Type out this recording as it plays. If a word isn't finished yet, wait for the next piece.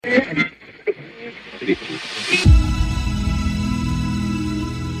Hello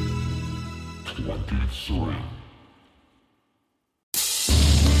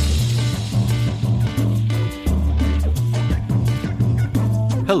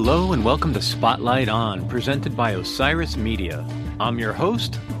and welcome to Spotlight On, presented by Osiris Media. I'm your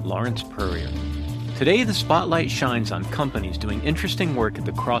host, Lawrence Purrier. Today, the spotlight shines on companies doing interesting work at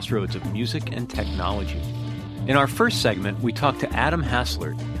the crossroads of music and technology. In our first segment, we talk to Adam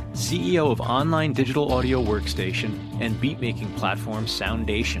Haslert, CEO of online digital audio workstation and beatmaking platform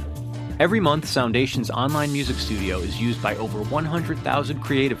Soundation. Every month, Soundation's online music studio is used by over 100,000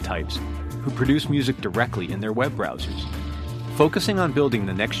 creative types who produce music directly in their web browsers. Focusing on building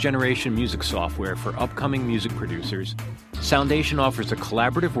the next-generation music software for upcoming music producers, Soundation offers a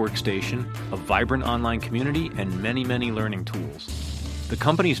collaborative workstation, a vibrant online community, and many, many learning tools. The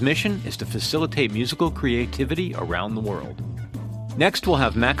company's mission is to facilitate musical creativity around the world. Next, we'll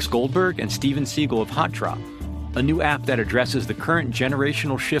have Max Goldberg and Steven Siegel of Hot Drop, a new app that addresses the current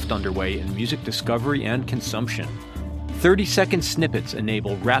generational shift underway in music discovery and consumption. 30-second snippets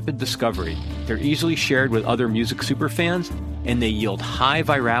enable rapid discovery. They're easily shared with other music superfans, and they yield high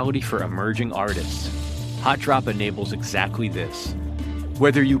virality for emerging artists. Hot Drop enables exactly this.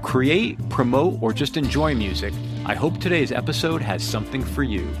 Whether you create, promote, or just enjoy music, I hope today's episode has something for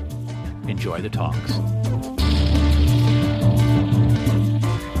you. Enjoy the talks.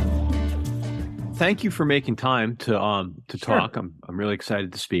 Thank you for making time to talk. I'm really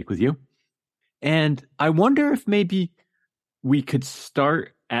excited to speak with you. And I wonder if maybe we could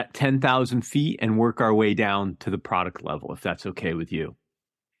start at 10,000 feet and work our way down to the product level, if that's okay with you.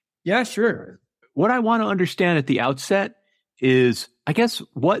 Yeah, sure. What I want to understand at the outset is, I guess,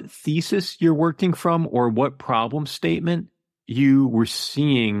 what thesis you're working from or what problem statement you were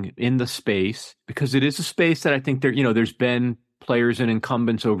seeing in the space, because it is a space that I think there's been players and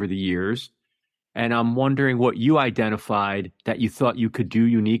incumbents over the years. And I'm wondering what you identified that you thought you could do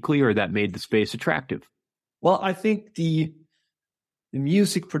uniquely or that made the space attractive. Well, I think the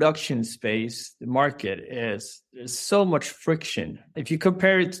music production space, the market, there's so much friction. If you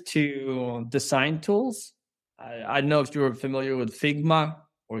compare it to design tools, I don't know if you're familiar with Figma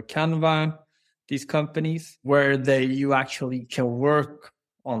or Canva, these companies, where you actually can work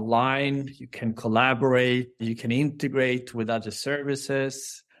online, you can collaborate, you can integrate with other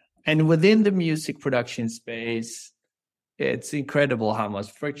services. And within the music production space, it's incredible how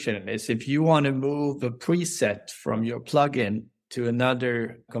much friction it is. If you want to move a preset from your plugin to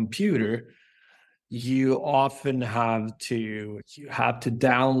another computer, you often have to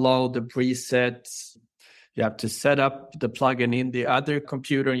download the presets. You have to set up the plugin in the other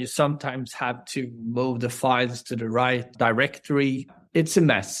computer. You sometimes have to move the files to the right directory. It's a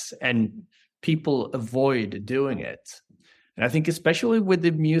mess, and people avoid doing it. And I think especially with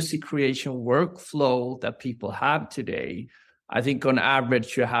the music creation workflow that people have today, I think on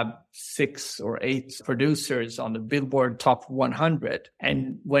average you have 6 or 8 producers on the Billboard Top 100.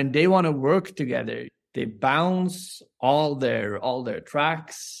 And when they want to work together, they bounce all their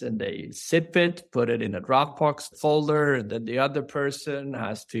tracks and they zip it, put it in a Dropbox folder, and then the other person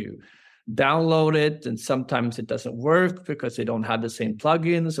has to download it. And sometimes it doesn't work because they don't have the same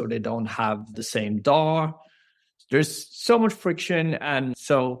plugins or they don't have the same DAW. There's so much friction. And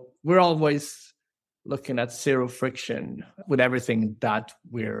so we're always looking at zero friction with everything that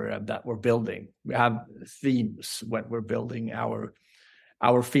we're building. We have themes when we're building our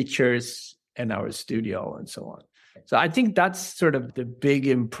features and our studio and so on. So I think that's sort of the big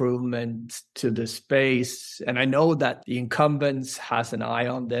improvement to the space. And I know that the incumbents has an eye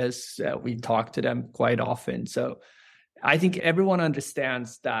on this. We talk to them quite often. So I think everyone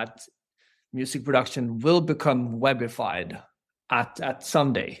understands that music production will become webified at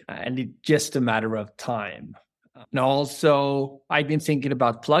someday, and it's just a matter of time. And also, I've been thinking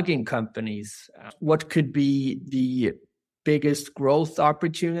about plugin companies. What could be the biggest growth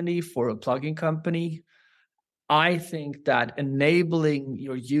opportunity for a plugin company? I think that enabling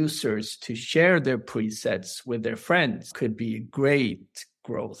your users to share their presets with their friends could be a great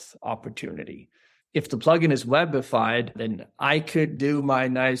growth opportunity. If the plugin is webified, then I could do my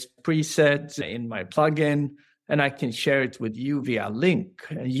nice presets in my plugin, and I can share it with you via link.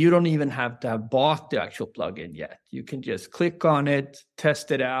 And you don't even have to have bought the actual plugin yet. You can just click on it,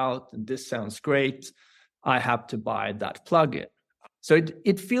 test it out, and this sounds great. I have to buy that plugin. So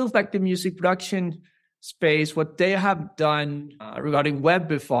it feels like the music production space, what they have done regarding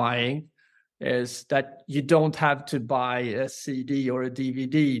webifying is that you don't have to buy a CD or a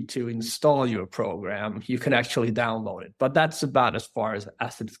DVD to install your program. You can actually download it. But that's about as far as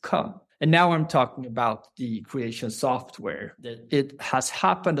it's come. And now I'm talking about the creation software. It has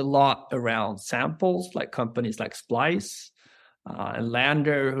happened a lot around samples, like companies like Splice and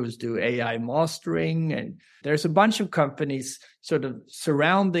Lander, who's do AI mastering. And there's a bunch of companies sort of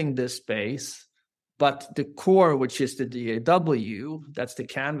surrounding this space. But the core, which is the DAW, that's the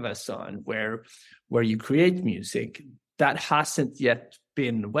canvas on where you create music, that hasn't yet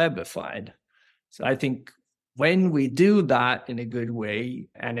been webified. So I think when we do that in a good way,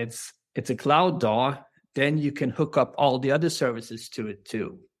 and it's a cloud DAW, then you can hook up all the other services to it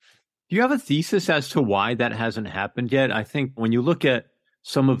too. Do you have a thesis as to why that hasn't happened yet? I think when you look at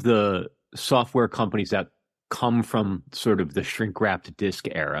some of the software companies that come from sort of the shrink-wrapped disk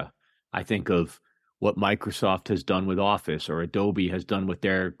era, I think of what Microsoft has done with Office or Adobe has done with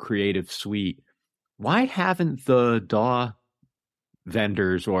their Creative Suite. Why haven't the DAW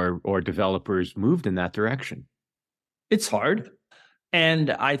vendors or developers moved in that direction? It's hard.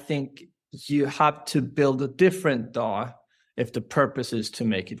 And I think you have to build a different DAW if the purpose is to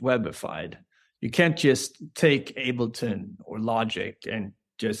make it webified. You can't just take Ableton or Logic and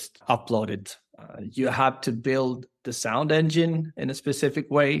just upload it. You have to build the sound engine in a specific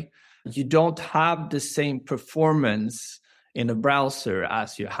way. You don't have the same performance in a browser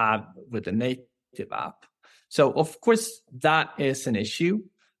as you have with a native app. So, of course, that is an issue.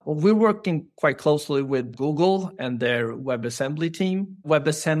 We're working quite closely with Google and their WebAssembly team.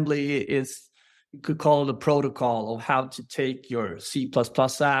 WebAssembly is, you could call it a protocol of how to take your C++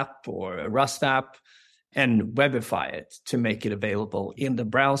 app or a Rust app and webify it to make it available in the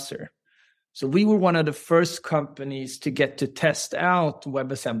browser. So we were one of the first companies to get to test out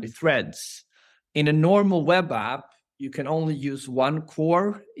WebAssembly threads. In a normal web app, you can only use one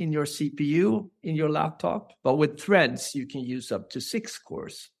core in your CPU in your laptop, but with threads, you can use up to 6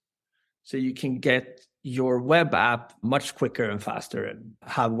 cores. So you can get your web app much quicker and faster and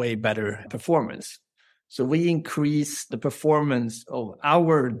have way better performance. So we increase the performance of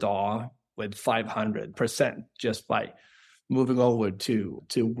our DAW with 500% just by moving over to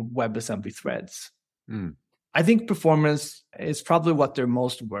WebAssembly threads. I think performance is probably what they're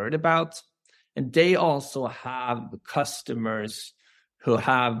most worried about. And they also have customers who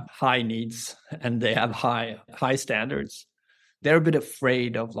have high needs and they have high standards. They're a bit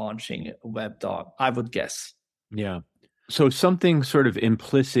afraid of launching a web DAW, I would guess. Yeah. So something sort of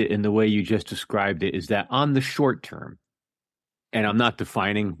implicit in the way you just described it is that on the short term, and I'm not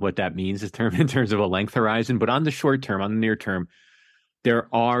defining what that means in terms of a length horizon, but on the short term, on the near term, there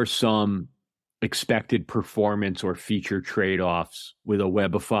are some expected performance or feature trade-offs with a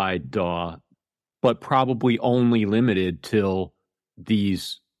webified DAW, but probably only limited till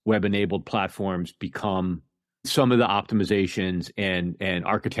these web-enabled platforms become some of the optimizations and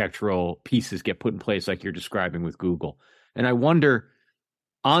architectural pieces get put in place like you're describing with Google. And I wonder,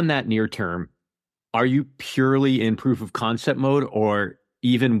 on that near term, are you purely in proof of concept mode, or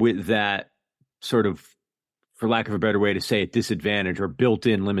even with that sort of, for lack of a better way to say it, disadvantage or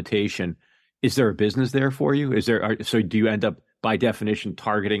built-in limitation, is there a business there for you? So do you end up, by definition,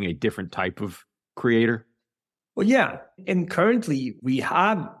 targeting a different type of creator? Well, yeah. And currently, we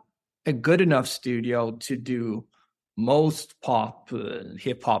have a good enough studio to do most pop,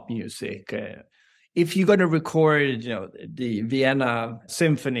 hip-hop music. If you're going to record, the Vienna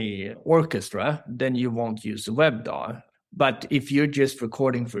Symphony Orchestra, then you won't use a web DAW. But if you're just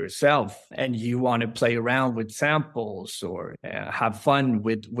recording for yourself and you want to play around with samples or have fun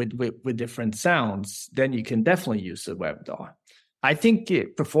with different sounds, then you can definitely use a web DAW. I think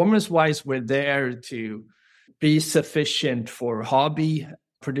performance-wise, we're there to be sufficient for hobby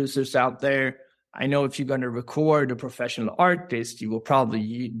producers out there. I know if you're going to record a professional artist, you will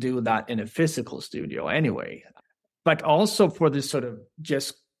probably do that in a physical studio anyway. But also for this sort of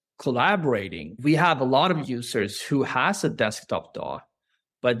just collaborating, we have a lot of users who has a desktop DAW,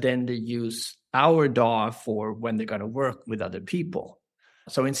 but then they use our DAW for when they're going to work with other people.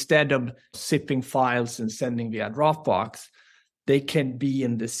 So instead of zipping files and sending via Dropbox, they can be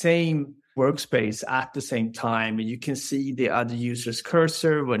in the same workspace at the same time, and you can see the other user's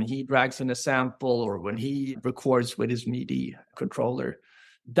cursor when he drags in a sample or when he records with his MIDI controller.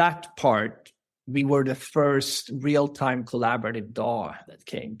 That part, we were the first real-time collaborative DAW that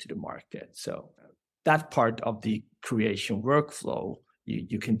came to the market. So that part of the creation workflow,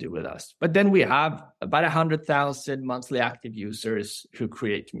 you can do with us. But then we have about 100,000 monthly active users who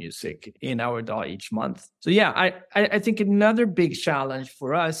create music in our DAW each month. So yeah, I think another big challenge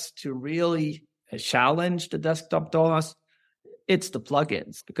for us to really challenge the desktop DAWs, it's the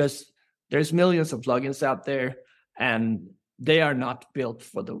plugins, because there's millions of plugins out there and they are not built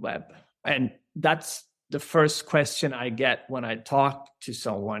for the web. And that's the first question I get when I talk to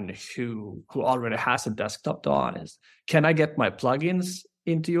someone who already has a desktop DAW is, can I get my plugins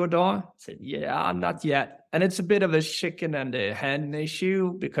into your DAW? I said, yeah, not yet. And it's a bit of a chicken and a hen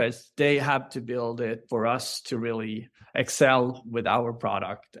issue because they have to build it for us to really excel with our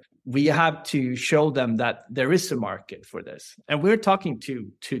product. We have to show them that there is a market for this. And we're talking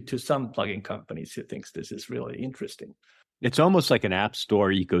to some plugin companies who thinks this is really interesting. It's almost like an app store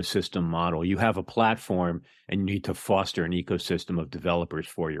ecosystem model. You have a platform and you need to foster an ecosystem of developers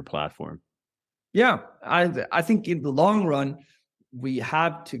for your platform. Yeah, I think in the long run, we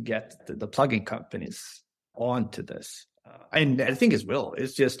have to get the plugin companies onto this. And I think it will.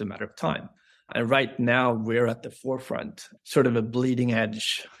 It's just a matter of time. And right now, we're at the forefront, sort of a bleeding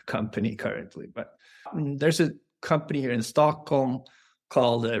edge company currently. But there's a company here in Stockholm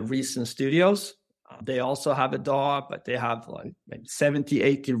called Reason Studios. They also have a DAW, but they have like maybe 70,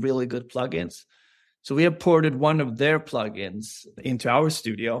 80 really good plugins. So we have ported one of their plugins into our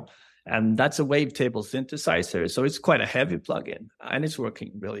studio, and that's a wavetable synthesizer. So it's quite a heavy plugin, and it's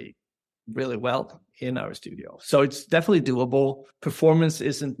working really, really well in our studio. So it's definitely doable. Performance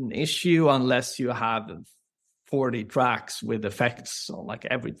isn't an issue unless you have 40 tracks with effects on like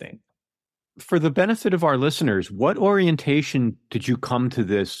everything. For the benefit of our listeners, what orientation did you come to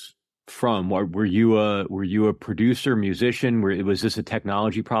this from? Were you a producer, musician? Was this a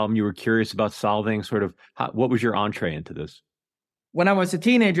technology problem you were curious about solving? What was your entree into this? When I was a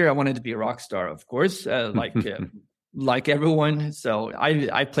teenager, I wanted to be a rock star, of course, like everyone. So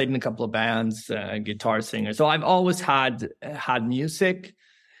I played in a couple of bands, guitar singer. So I've always had music.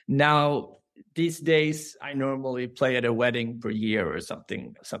 Now, these days, I normally play at a wedding per year or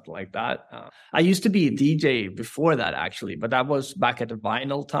something like that. I used to be a DJ before that, actually, but that was back at the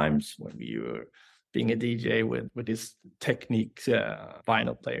vinyl times when we were being a DJ with these Technique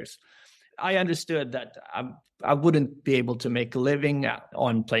vinyl players. I understood that I wouldn't be able to make a living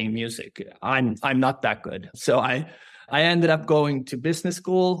on playing music. I'm not that good. So I ended up going to business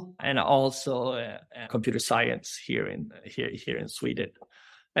school and also computer science here in Sweden.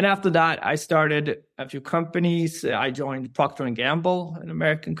 And after that, I started a few companies. I joined Procter & Gamble, an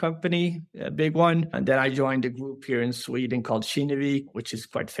American company, a big one. And then I joined a group here in Sweden called Kinnevik, which is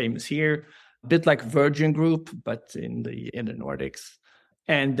quite famous here. A bit like Virgin Group, but in the Nordics.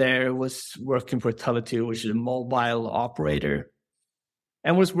 And there was working for Tele2, which is a mobile operator.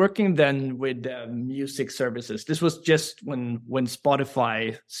 And was working then with music services. This was just when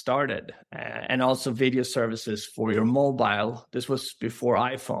Spotify started, and also video services for your mobile. This was before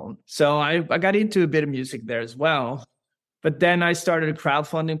iPhone. So I got into a bit of music there as well. But then I started a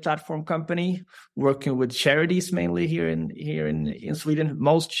crowdfunding platform company working with charities mainly here in Sweden.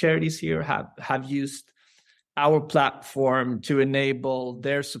 Most charities here have used our platform to enable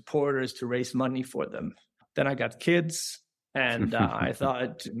their supporters to raise money for them. Then I got kids. And I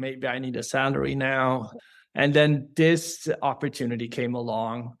thought maybe I need a salary now. And then this opportunity came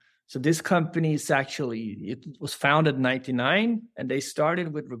along. So this company it was founded in 1999, and they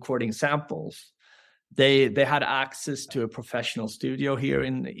started with recording samples. They had access to a professional studio here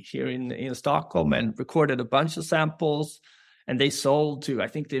in Stockholm and recorded a bunch of samples. And they sold to, I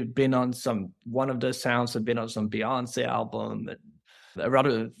think they've been on one of the sounds have been on some Beyonce album. A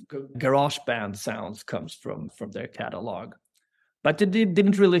rather garage band sounds comes from their catalog. But they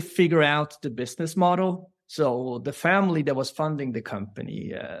didn't really figure out the business model. So the family that was funding the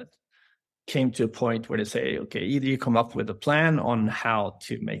company came to a point where they say, okay, either you come up with a plan on how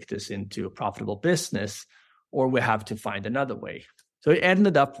to make this into a profitable business, or we have to find another way. So it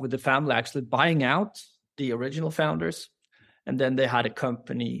ended up with the family actually buying out the original founders. And then they had a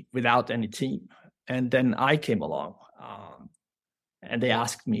company without any team. And then I came along and they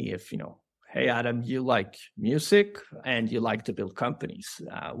asked me if, hey, Adam, you like music and you like to build companies.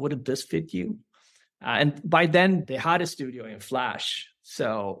 Wouldn't this fit you? And by then, they had a studio in Flash.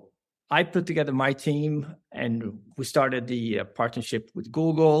 So I put together my team and we started the partnership with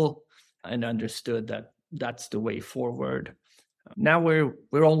Google and understood that that's the way forward. Now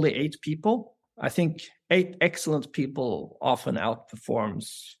we're only 8 people. I think 8 excellent people often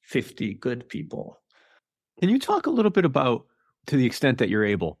outperforms 50 good people. Can you talk a little bit about, to the extent that you're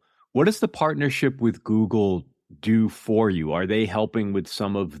able, what does the partnership with Google do for you? Are they helping with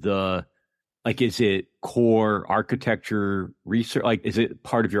some of the, is it core architecture research? Is it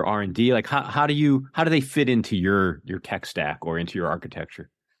part of your R&D? How do they fit into your tech stack or into your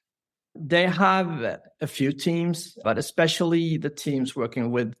architecture? They have a few teams, but especially the teams working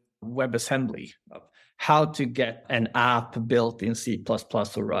with WebAssembly, how to get an app built in C++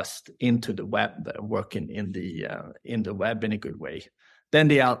 or Rust into the web, working in the web in a good way. Then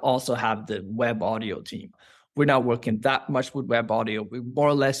they also have the web audio team. We're not working that much with web audio. We more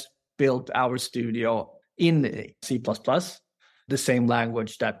or less built our studio in C++, the same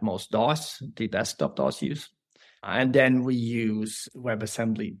language that most DAWs, the desktop DAWs use. And then we use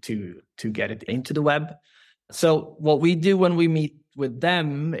WebAssembly to get it into the web. So what we do when we meet with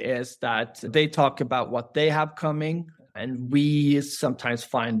them is that they talk about what they have coming, and we sometimes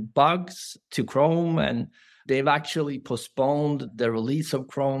find bugs to Chrome, and they've actually postponed the release of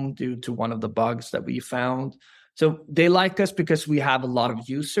Chrome due to one of the bugs that we found. So they like us because we have a lot of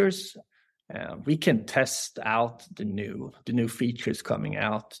users. We can test out the new features coming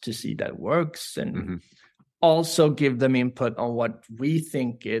out to see that it works, and also give them input on what we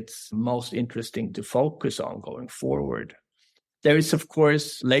think it's most interesting to focus on going forward. There is, of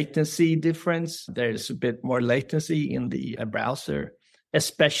course, latency difference. There's a bit more latency in the browser,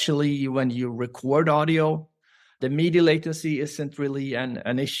 especially when you record audio. The media latency isn't really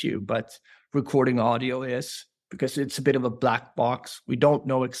an issue, but recording audio is, because it's a bit of a black box. We don't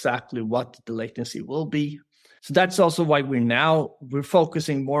know exactly what the latency will be. So that's also why we're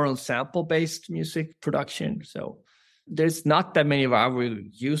focusing more on sample-based music production. So there's not that many of our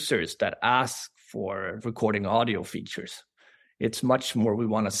users that ask for recording audio features. It's much more, we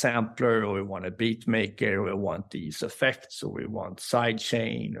want a sampler, or we want a beat maker, or we want these effects, or we want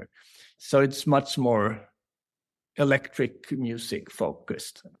sidechain. So it's much more electric music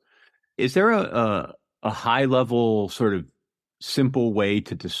focused. Is there a high level sort of simple way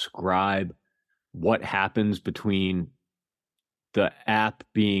to describe what happens between the app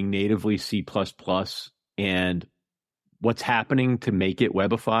being natively C++ and what's happening to make it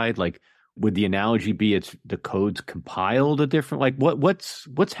webified? Like, would the analogy be it's the code's compiled a different, like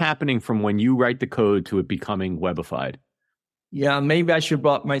what's happening from when you write the code to it becoming webified? Yeah, maybe I should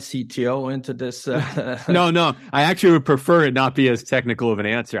brought my CTO into this. No, I actually would prefer it not be as technical of an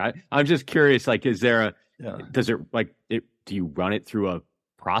answer. I'm just curious, like, is there does it, like, do you run it through a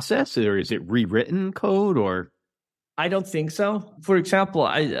process, or is it rewritten code, or? I don't think so. For example,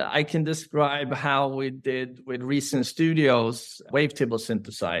 I can describe how we did with Reason Studios wavetable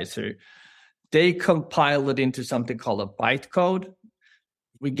synthesizer. They compile it into something called a bytecode.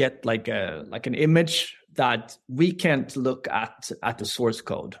 We get like an image that we can't look at the source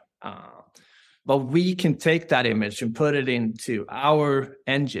code. But we can take that image and put it into our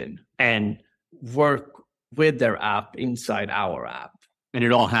engine and work with their app inside our app. And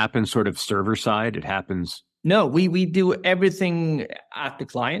it all happens sort of server side? It happens? No, we do everything at the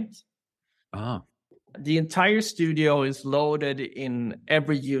client. Oh. The entire studio is loaded in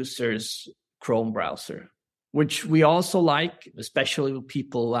every user's Chrome browser, which we also like, especially with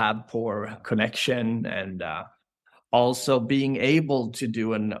people who have poor connection, and also being able to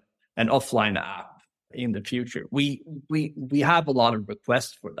do an offline app in the future. We have a lot of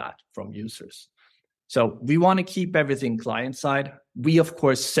requests for that from users. So we want to keep everything client side. We, of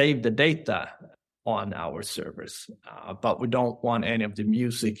course, save the data on our servers, but we don't want any of the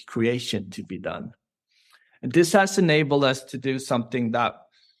music creation to be done. And this has enabled us to do something that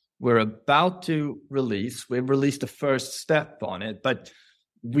we're about to release. We've released the first step on it, but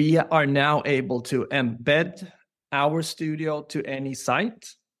we are now able to embed our studio to any site.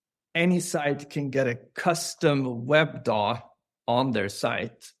 Any site can get a custom web DAW on their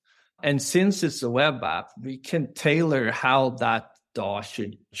site. And since it's a web app, we can tailor how that DAW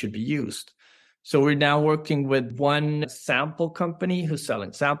should be used. So we're now working with one sample company who's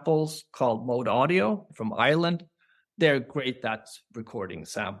selling samples called Mode Audio from Ireland. They're great at recording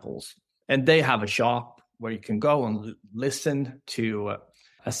samples. And they have a shop where you can go and listen to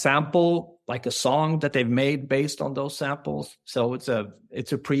a sample, like a song that they've made based on those samples. So it's a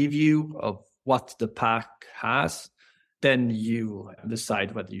preview of what the pack has. Then you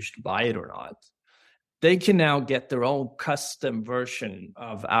decide whether you should buy it or not. They can now get their own custom version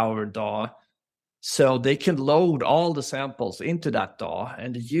of our DAW. So they can load all the samples into that DAW,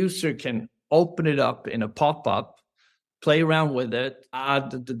 and the user can open it up in a pop-up, play around with it,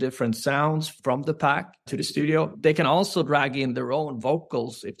 add the different sounds from the pack to the studio. They can also drag in their own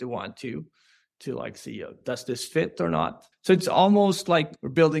vocals if they want to like see, does this fit or not? So it's almost like we're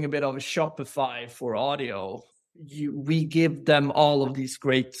building a bit of a Shopify for audio. We give them all of these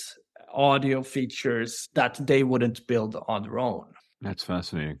great audio features that they wouldn't build on their own. That's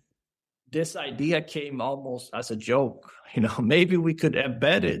fascinating. This idea came almost as a joke. Maybe we could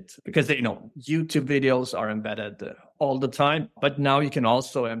embed it, because YouTube videos are embedded all the time, but now you can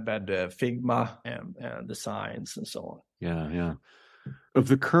also embed Figma and designs and so on. Yeah. Of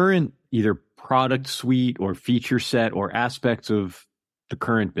the current either product suite or feature set or aspects of the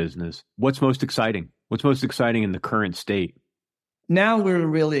current business, what's most exciting? What's most exciting in the current state? Now we're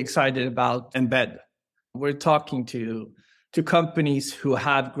really excited about Embed. We're talking to companies who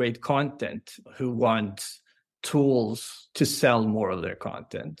have great content, who want tools to sell more of their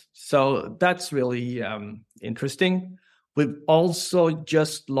content. So that's really interesting. We've also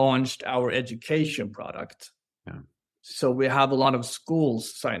just launched our education product. Yeah. So we have a lot of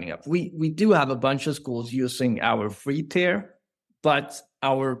schools signing up. We do have a bunch of schools using our free tier, but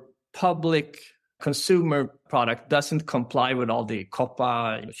our public consumer product doesn't comply with all the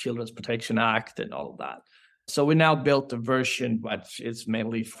COPPA, Children's Protection Act, and all of that. So we now built a version which is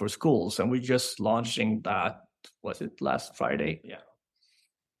mainly for schools, and we're just launching that, was it last Friday? Yeah.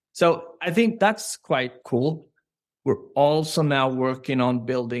 So I think that's quite cool. We're also now working on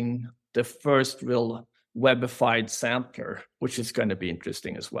building the first real webified sampler, which is going to be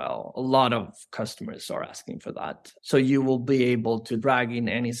interesting as well. A lot of customers are asking for that. So you will be able to drag in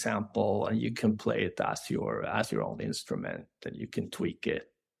any sample and you can play it as your own instrument, and you can tweak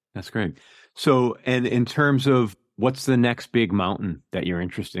it. That's great. So, and in terms of what's the next big mountain that you're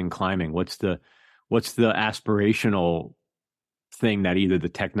interested in climbing? What's the aspirational thing that either the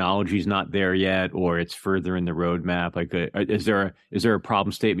technology is not there yet or it's further in the roadmap? Like, is there a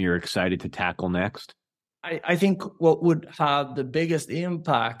problem statement you're excited to tackle next? I think what would have the biggest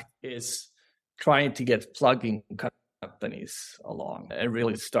impact is trying to get plugin companies along and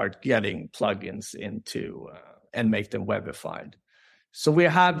really start getting plugins into and make them webified. So we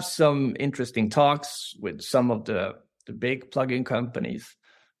have some interesting talks with some of the big plugin companies,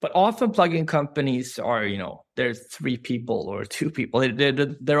 but often plugin companies are, they're 3 people or 2 people.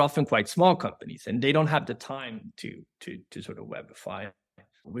 They're often quite small companies, and they don't have the time to sort of webify.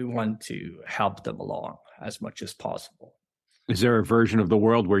 We want to help them along as much as possible. Is there a version of the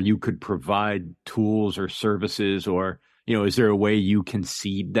world where you could provide tools or services, or, is there a way you can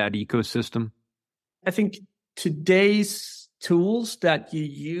seed that ecosystem? I think today's tools that you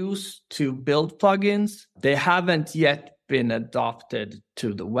use to build plugins, they haven't yet been adopted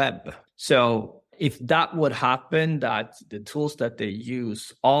to the web. So if that would happen, that the tools that they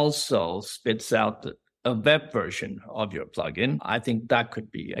use also spits out a web version of your plugin, I think that could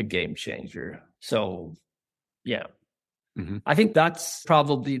be a game changer. So, yeah, I think that's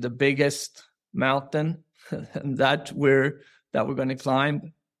probably the biggest mountain that we're going to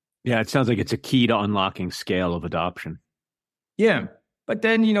climb. Yeah, it sounds like it's a key to unlocking scale of adoption. Yeah, but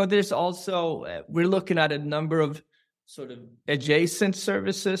then there's also we're looking at a number of sort of adjacent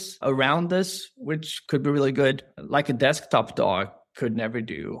services around this, which could be really good, like a desktop DAW could never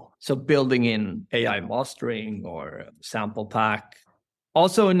do. So building in AI mastering or sample pack.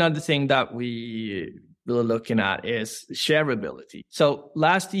 Also, another thing that we really looking at is shareability. So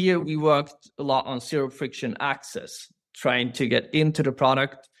last year, we worked a lot on zero friction access, trying to get into the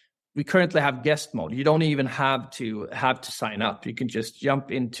product. We currently have guest mode. You don't even have to sign up. You can just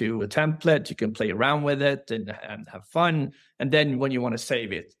jump into a template. You can play around with it and have fun. And then when you want to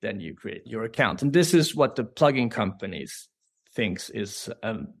save it, then you create your account. And this is what the plugin companies thinks is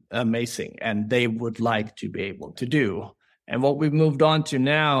amazing, and they would like to be able to do. And what we've moved on to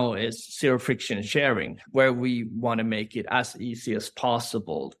now is zero friction sharing, where we want to make it as easy as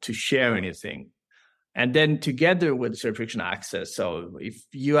possible to share anything. And then together with zero friction access, so if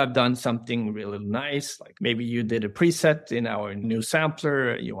you have done something really nice, like maybe you did a preset in our new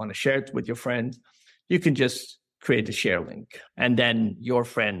sampler, you want to share it with your friend, you can just create a share link. And then your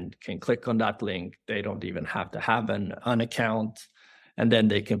friend can click on that link. They don't even have to have an account, and then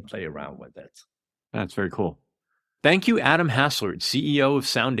they can play around with it. That's very cool. Thank you, Adam Haslard, CEO of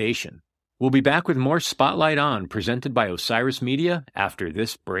Soundation. We'll be back with more Spotlight On, presented by Osiris Media, after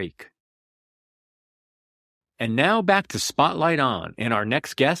this break. And now back to Spotlight On and our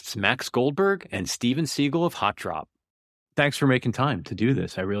next guests, Max Goldberg and Steven Siegel of Hot Drop. Thanks for making time to do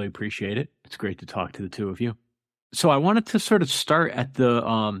this. I really appreciate it. It's great to talk to the two of you. So I wanted to sort of start at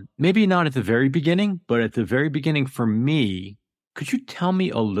the, maybe not at the very beginning, but at the very beginning for me. Could you tell me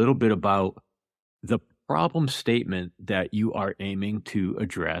a little bit about the problem statement that you are aiming to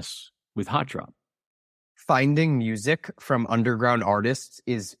address with Hot Drop? Finding music from underground artists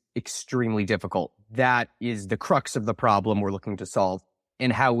is extremely difficult. That is the crux of the problem we're looking to solve,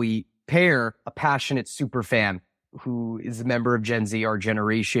 and how we pair a passionate superfan who is a member of Gen Z, our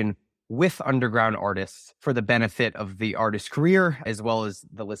generation, with underground artists for the benefit of the artist's career, as well as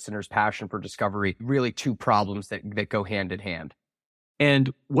the listener's passion for discovery. Really two problems that go hand in hand.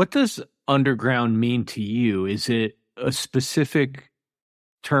 And what does underground mean to you? Is it a specific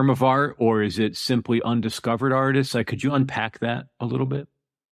term of art, or is it simply undiscovered artists? Like, could you unpack that a little bit?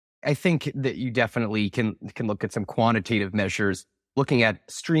 I think that you definitely can look at some quantitative measures. Looking at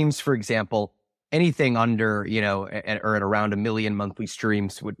streams, for example, anything under, or at around 1 million monthly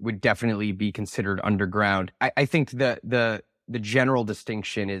streams would definitely be considered underground. I think the general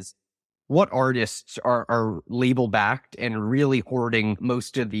distinction is what artists are label backed and really hoarding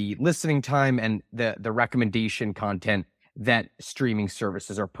most of the listening time and the recommendation content that streaming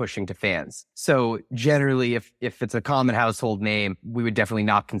services are pushing to fans. So generally, if it's a common household name, we would definitely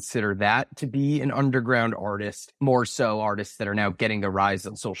not consider that to be an underground artist, more so artists that are now getting the rise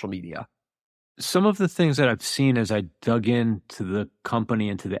on social media. Some of the things that I've seen as I dug into the company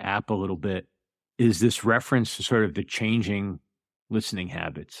and to the app a little bit is this reference to sort of the changing listening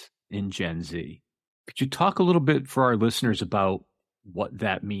habits in Gen Z. Could you talk a little bit for our listeners about what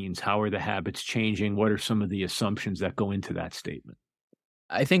that means? How are the habits changing? What are some of the assumptions that go into that statement?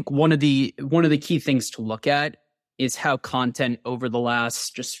 I think one of the key things to look at is how content over the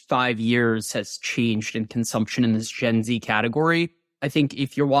last just 5 years has changed in consumption in this Gen Z category. I think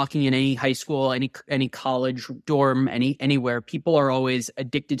if you're walking in any high school, any college dorm, anywhere, people are always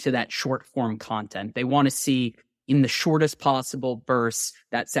addicted to that short form content. They want to see in the shortest possible bursts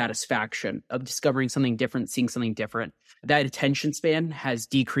that satisfaction of discovering something different, seeing something different. That attention span has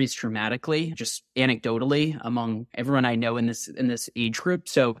decreased dramatically, just anecdotally, among everyone I know in this age group.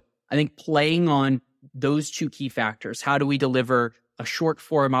 So I think playing on those two key factors, how do we deliver a short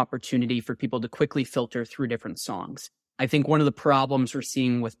form opportunity for people to quickly filter through different songs? I think one of the problems we're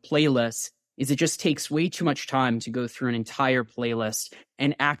seeing with playlists is it just takes way too much time to go through an entire playlist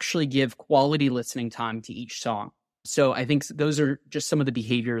and actually give quality listening time to each song. So I think those are just some of the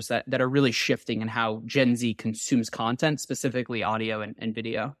behaviors that are really shifting in how Gen Z consumes content, specifically audio and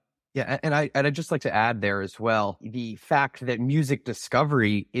video. Yeah, and I'd just like to add there as well, the fact that music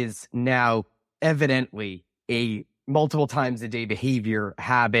discovery is now evidently a multiple times a day behavior,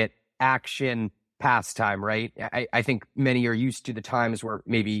 habit, action, pastime, right? I think many are used to the times where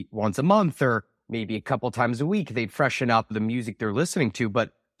maybe once a month or maybe a couple times a week, they'd freshen up the music they're listening to,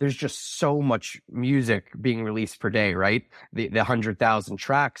 but there's just so much music being released per day, right? The 100,000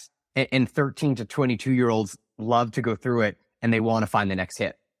 tracks, and 13 to 22-year-olds love to go through it and they want to find the next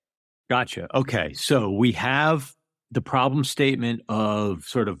hit. Gotcha. Okay. So we have the problem statement of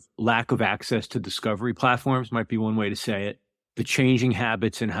sort of lack of access to discovery platforms, might be one way to say it. The changing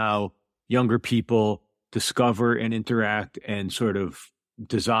habits and how younger people discover and interact and sort of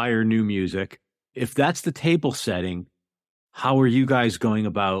desire new music. If that's the table setting, how are you guys going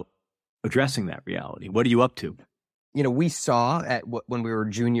about addressing that reality? What are you up to? We saw when we were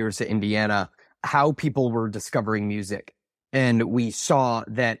juniors at Indiana, how people were discovering music. And we saw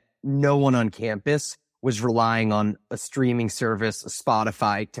that no one on campus was relying on a streaming service, a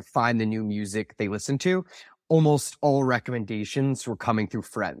Spotify, to find the new music they listened to. Almost all recommendations were coming through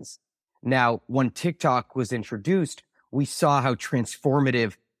friends. Now, when TikTok was introduced, we saw how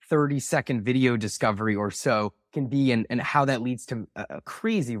transformative 30-second video discovery or so can be, and how that leads to a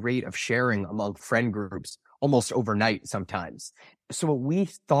crazy rate of sharing among friend groups almost overnight sometimes. So what we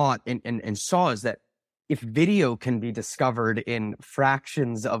thought and saw is that if video can be discovered in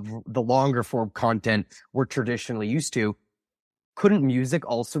fractions of the longer form content we're traditionally used to, couldn't music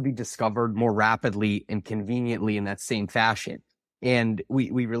also be discovered more rapidly and conveniently in that same fashion? And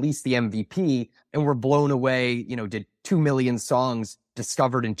we released the MVP and we're blown away, did 2 million songs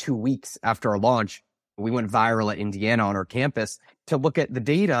discovered in 2 weeks after our launch. We went viral at Indiana on our campus. To look at the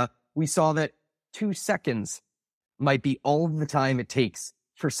data, we saw that 2 seconds might be all the time it takes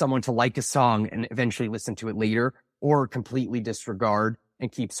for someone to like a song and eventually listen to it later, or completely disregard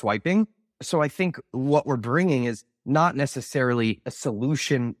and keep swiping. So I think what we're bringing is not necessarily a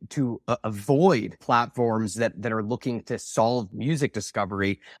solution to avoid platforms that are looking to solve music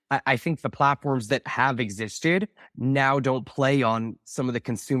discovery. I think the platforms that have existed now don't play on some of the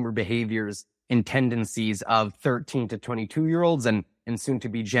consumer behaviors and tendencies of 13 to 22-year-olds and soon to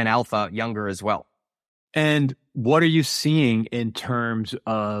be Gen Alpha, younger as well. And what are you seeing in terms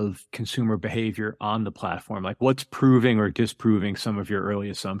of consumer behavior on the platform? Like what's proving or disproving some of your early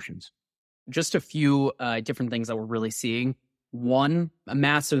assumptions? Just a few different things that we're really seeing. One, a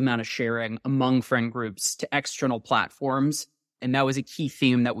massive amount of sharing among friend groups to external platforms. And that was a key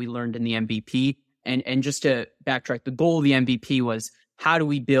theme that we learned in the MVP. And just to backtrack, the goal of the MVP was how do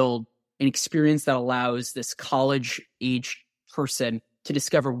we build an experience that allows this college-age person to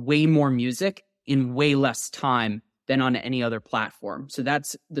discover way more music in way less time than on any other platform. So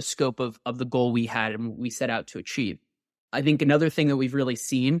that's the scope of the goal we had and we set out to achieve. I think another thing that we've really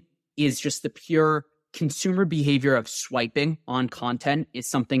seen is just the pure consumer behavior of swiping on content is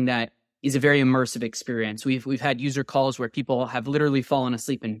something that is a very immersive experience. We've had user calls where people have literally fallen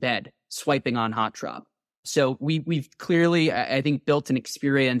asleep in bed swiping on Hot Drop. So we've clearly, I think, built an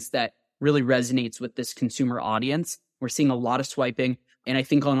experience that really resonates with this consumer audience. We're seeing a lot of swiping. And I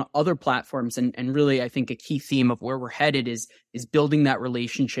think on other platforms, and really I think a key theme of where we're headed is building that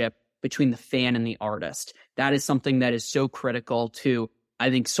relationship between the fan and the artist. That is something that is so critical to,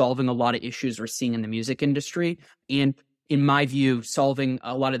 I think, solving a lot of issues we're seeing in the music industry. And in my view, solving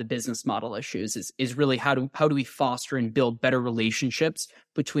a lot of the business model issues is really how do we foster and build better relationships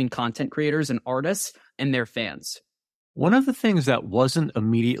between content creators and artists and their fans. One of the things that wasn't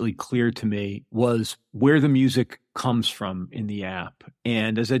immediately clear to me was where the music comes from in the app.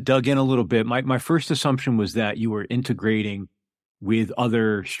 And as I dug in a little bit, my first assumption was that you were integrating with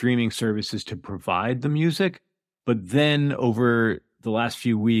other streaming services to provide the music. But then over the last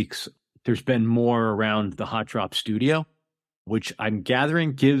few weeks, there's been more around the Hot Drop Studio, which I'm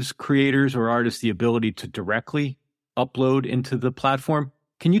gathering gives creators or artists the ability to directly upload into the platform.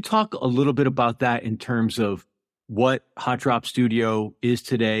 Can you talk a little bit about that in terms of what Hot Drop Studio is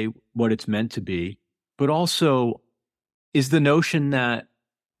today, what it's meant to be, but also is the notion that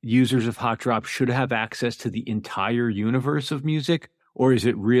users of Hot Drop should have access to the entire universe of music, or is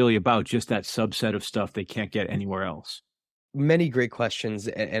it really about just that subset of stuff they can't get anywhere else? Many great questions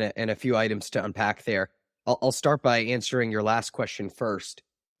and a few items to unpack there. I'll start by answering your last question first.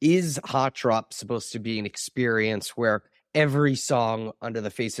 Is Hot Drop supposed to be an experience where every song under the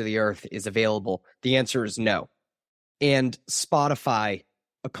face of the earth is available? The answer is no. And Spotify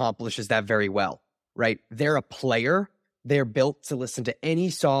accomplishes that very well, right? They're a player. They're built to listen to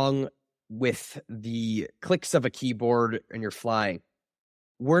any song with the clicks of a keyboard and you're flying.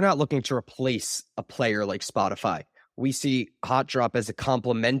 We're not looking to replace a player like Spotify. We see Hot Drop as a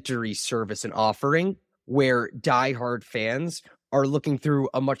complementary service and offering where diehard fans are looking through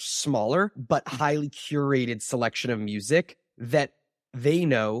a much smaller but highly curated selection of music that they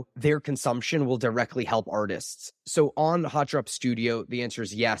know their consumption will directly help artists. So on Hot Drop Studio, the answer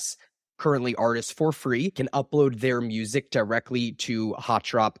is yes. Currently, artists for free can upload their music directly to Hot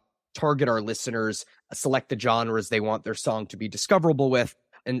Drop, target our listeners, select the genres they want their song to be discoverable with,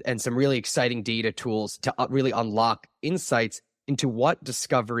 and some really exciting data tools to really unlock insights into what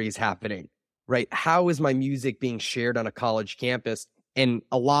discovery is happening, right? How is my music being shared on a college campus? And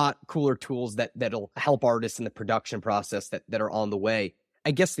a lot cooler tools that'll help artists in the production process that are on the way.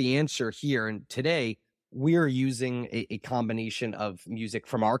 I guess the answer here, and today, we're using a combination of music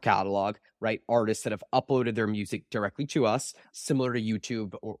from our catalog, right? Artists that have uploaded their music directly to us, similar to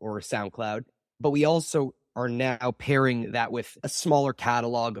YouTube or SoundCloud. But we also are now pairing that with a smaller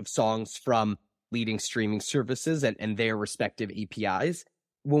catalog of songs from leading streaming services and their respective APIs.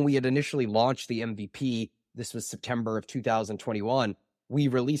 When we had initially launched the MVP, this was September of 2021, we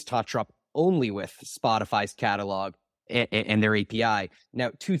released Hot Drop only with Spotify's catalog and their API.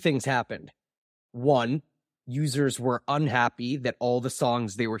 Now, two things happened. One, users were unhappy that all the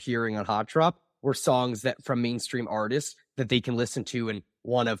songs they were hearing on Hot Drop were songs that from mainstream artists that they can listen to in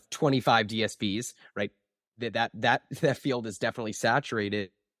one of 25 DSPs, right? That field is definitely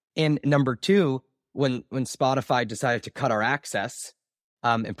saturated. And number two, when Spotify decided to cut our access,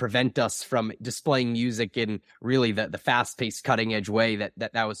 and prevent us from displaying music in really the fast-paced, cutting-edge way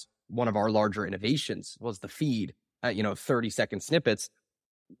that was one of our larger innovations, was the feed, 30-second snippets.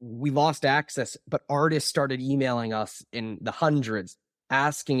 We lost access, but artists started emailing us in the hundreds,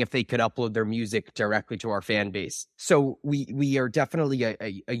 asking if they could upload their music directly to our fan base. So we are definitely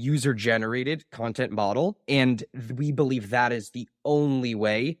a user-generated content model, and we believe that is the only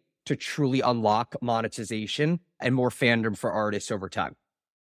way to truly unlock monetization and more fandom for artists over time.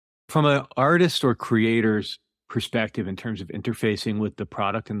 From an artist or creator's perspective in terms of interfacing with the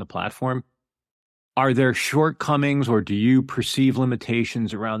product and the platform, are there shortcomings or do you perceive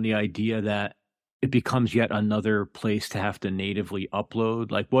limitations around the idea that it becomes yet another place to have to natively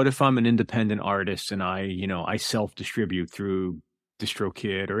upload? Like, what if I'm an independent artist and I self-distribute through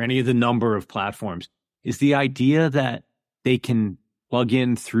DistroKid or any of the number of platforms? Is the idea that they can plug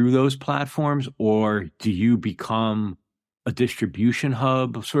in through those platforms, or do you become a distribution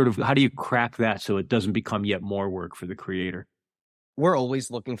hub? Sort of, how do you crack that so it doesn't become yet more work for the creator? We're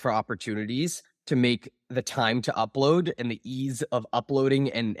always looking for opportunities to make the time to upload and the ease of uploading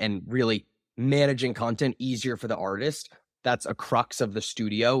and really managing content easier for the artist. That's a crux of the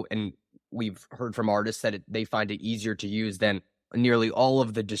studio. And we've heard from artists that they find it easier to use than nearly all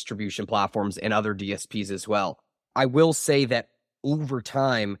of the distribution platforms and other DSPs as well. I will say that over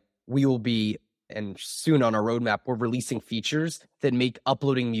time, we will be, and soon on our roadmap, we're releasing features that make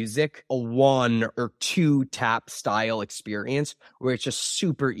uploading music a 1 or 2 tap style experience where it's just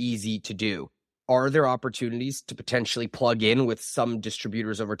super easy to do. Are there opportunities to potentially plug in with some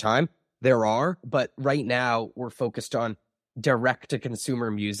distributors over time? There are, but right now we're focused on direct to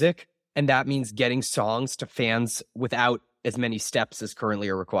consumer music And that means getting songs to fans without as many steps as currently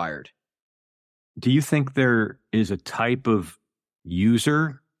are required. Do you think there is a type of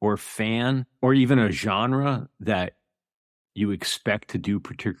user or fan or even a genre that you expect to do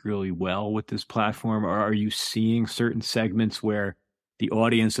particularly well with this platform? Or are you seeing certain segments where the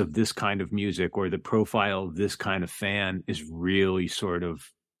audience of this kind of music or the profile of this kind of fan is really sort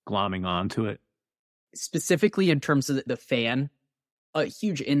of glomming onto it? Specifically in terms of the fan, a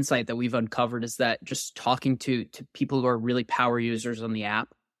huge insight that we've uncovered is that just talking to people who are really power users on the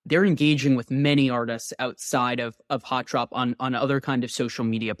app, they're engaging with many artists outside of Hot Drop on other kind of social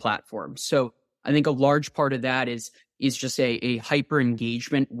media platforms. So I think a large part of that is just a hyper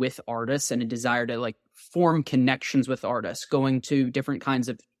engagement with artists and a desire to like form connections with artists, going to different kinds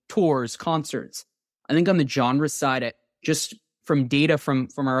of tours, concerts. I think on the genre side, just from data from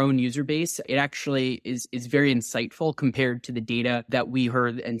our own user base, it actually is very insightful compared to the data that we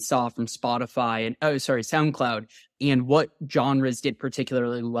heard and saw from Spotify and SoundCloud, and what genres did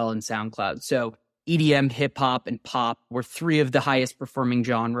particularly well in SoundCloud. So EDM, hip hop, and pop were three of the highest performing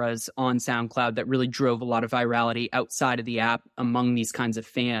genres on SoundCloud that really drove a lot of virality outside of the app among these kinds of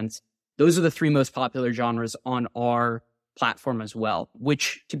fans. Those are the three most popular genres on our platform as well,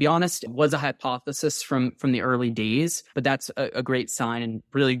 which, to be honest, was a hypothesis from the early days, but that's a great sign and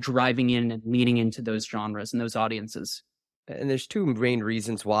really driving in and leaning into those genres and those audiences. And there's two main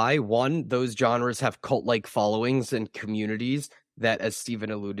reasons why. One, those genres have cult-like followings and communities that, as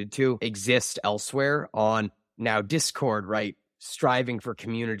Stephen alluded to, exist elsewhere on now Discord, right? Striving for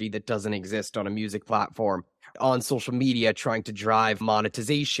community that doesn't exist on a music platform. On social media, trying to drive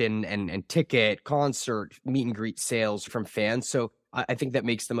monetization and ticket, concert, meet and greet sales from fans. So I think that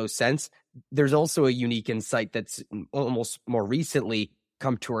makes the most sense. There's also a unique insight that's almost more recently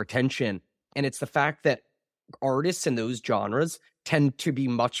come to our attention. And it's the fact that artists in those genres tend to be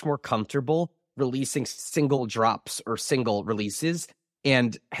much more comfortable releasing single drops or single releases.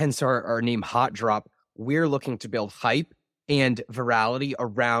 And hence our name Hot Drop. We're looking to build hype and virality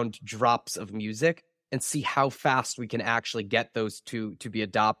around drops of music and see how fast we can actually get those to be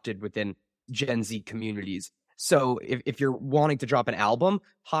adopted within Gen Z communities. So if you're wanting to drop an album,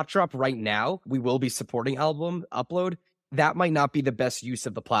 Hot Drop right now, we will be supporting album upload. That might not be the best use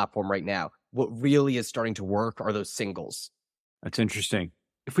of the platform right now. What really is starting to work are those singles. That's interesting.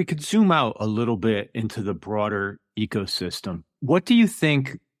 If we could zoom out a little bit into the broader ecosystem, what do you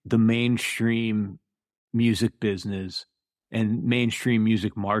think the mainstream music business and mainstream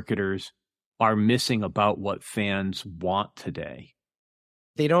music marketers are missing about what fans want today?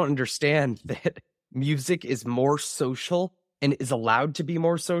 They don't understand that music is more social and is allowed to be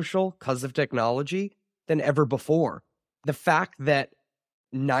more social because of technology than ever before. The fact that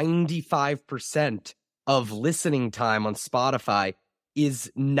 95% of listening time on Spotify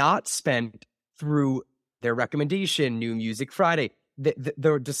is not spent through their recommendation, New Music Friday.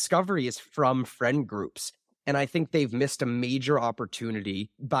 The discovery is from friend groups. And I think they've missed a major opportunity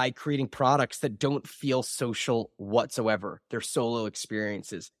by creating products that don't feel social whatsoever. They're solo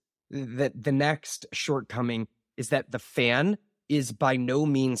experiences. The next shortcoming is that the fan is by no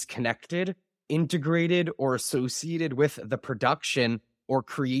means connected, integrated, or associated with the production or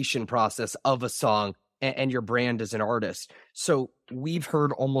creation process of a song and your brand as an artist. So we've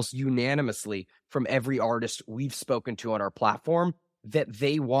heard almost unanimously from every artist we've spoken to on our platform that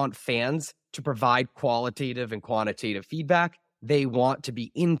they want fans to provide qualitative and quantitative feedback. They want to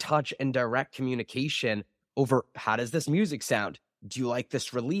be in touch and direct communication over how does this music sound? Do you like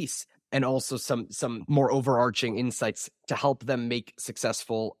this release? And also some more overarching insights to help them make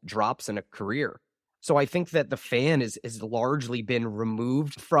successful drops in a career. So I think that the fan has largely been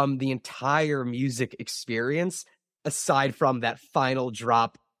removed from the entire music experience, aside from that final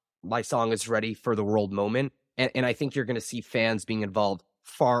drop, my song is ready for the world moment. And I think you're going to see fans being involved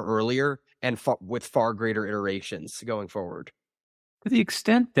far earlier and with far greater iterations going forward. To the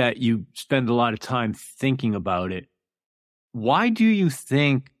extent that you spend a lot of time thinking about it, why do you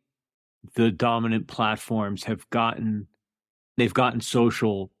think the dominant platforms have gotten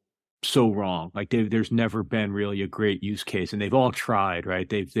social so wrong? Like there's never been really a great use case, and they've all tried, right?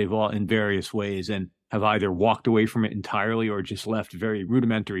 They've all in various ways and have either walked away from it entirely or just left very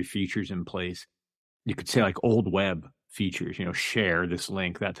rudimentary features in place. You could say like old web features, share this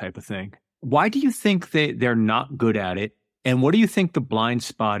link, that type of thing. Why do you think they're not good at it? And what do you think the blind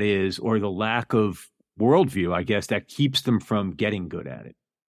spot is, or the lack of worldview, I guess, that keeps them from getting good at it?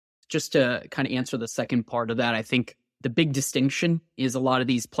 Just to kind of answer the second part of that, I think the big distinction is a lot of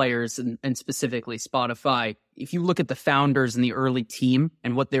these players, and specifically Spotify, if you look at the founders and the early team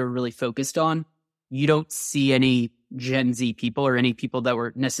and what they were really focused on, you don't see any Gen Z people or any people that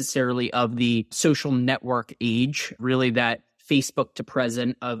were necessarily of the social network age, really that Facebook to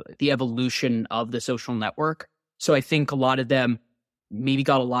present of the evolution of the social network. So I think a lot of them maybe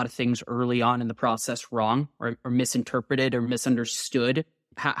got a lot of things early on in the process wrong or misinterpreted or misunderstood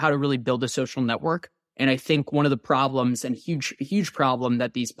how to really build a social network. And I think one of the problems and huge problem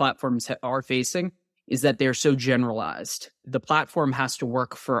that these platforms are facing is that they're so generalized. The platform has to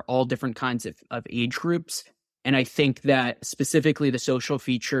work for all different kinds of age groups. And I think that specifically the social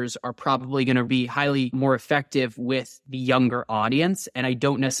features are probably going to be highly more effective with the younger audience. And I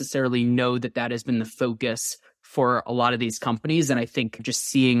don't necessarily know that that has been the focus for a lot of these companies. And I think just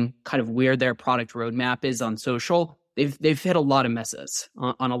seeing kind of where their product roadmap is on social, they've hit a lot of messes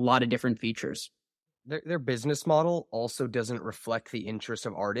on a lot of different features. Their business model also doesn't reflect the interests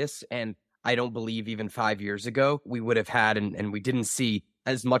of artists. And I don't believe even 5 years ago we would have had, and we didn't see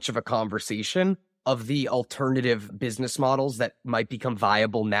as much of a conversation of the alternative business models that might become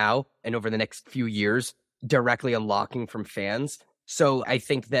viable now and over the next few years, directly unlocking from fans. So I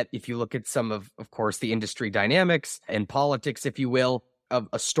think that if you look at some of course, the industry dynamics and politics, if you will, of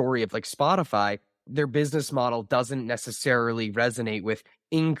a story of like Spotify, their business model doesn't necessarily resonate with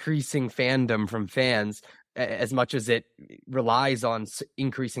increasing fandom from fans as much as it relies on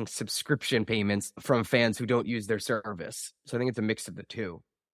increasing subscription payments from fans who don't use their service. So I think it's a mix of the two.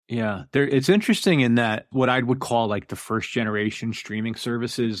 Yeah, it's interesting in that what I would call like the first generation streaming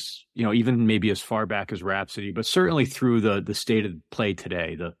services, even maybe as far back as Rhapsody, but certainly through the state of play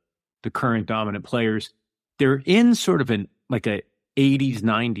today, the current dominant players, they're in sort of a 80s,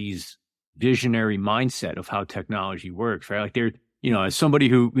 90s visionary mindset of how technology works, right? Like they're, as somebody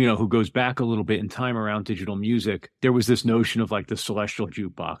who goes back a little bit in time around digital music, there was this notion of like the celestial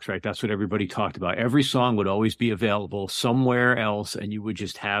jukebox, right? That's what everybody talked about. Every song would always be available somewhere else, and you would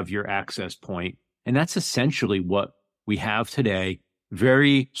just have your access point. And that's essentially what we have today.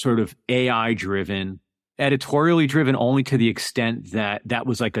 Very sort of AI driven, editorially driven only to the extent that that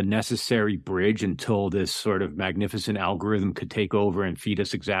was like a necessary bridge until this sort of magnificent algorithm could take over and feed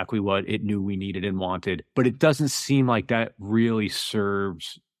us exactly what it knew we needed and wanted. But it doesn't seem like that really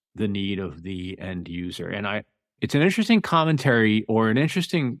serves the need of the end user. And it's an interesting commentary or an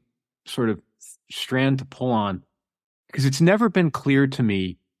interesting sort of strand to pull on, because it's never been clear to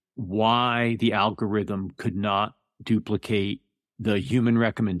me why the algorithm could not duplicate the human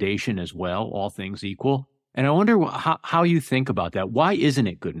recommendation as well, all things equal. And I wonder how you think about that. Why isn't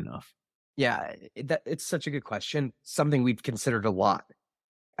it good enough? Yeah, it's such a good question. Something we've considered a lot.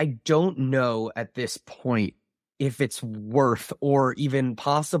 I don't know at this point if it's worth or even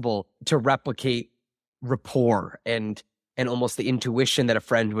possible to replicate rapport and almost the intuition that a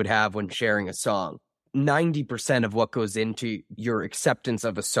friend would have when sharing a song. 90% of what goes into your acceptance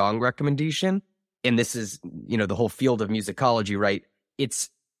of a song recommendation, and this is, the whole field of musicology, right? It's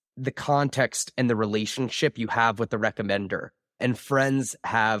the context and the relationship you have with the recommender. And friends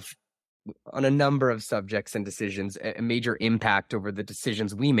have, on a number of subjects and decisions, a major impact over the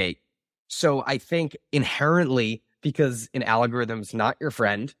decisions we make. So I think inherently, because an algorithm's not your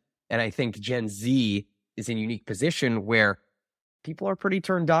friend, and I think Gen Z is in a unique position where people are pretty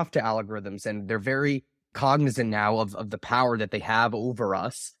turned off to algorithms, and they're very cognizant now of the power that they have over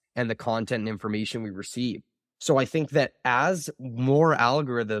us and the content and information we receive. So I think that as more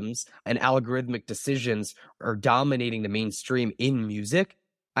algorithms and algorithmic decisions are dominating the mainstream in music,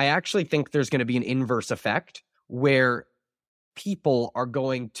 I actually think there's going to be an inverse effect where people are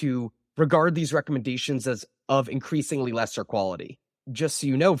going to regard these recommendations as of increasingly lesser quality. Just so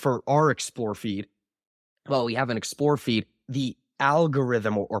you know, for our Explore feed, well, we have an Explore feed, the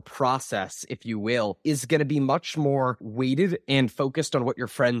algorithm or process, if you will, is going to be much more weighted and focused on what your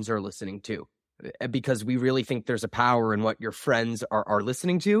friends are listening to, because we really think there's a power in what your friends are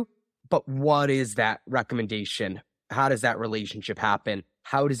listening to. But what is that recommendation? How does that relationship happen?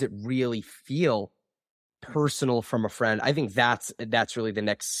 How does it really feel personal from a friend? I think that's really the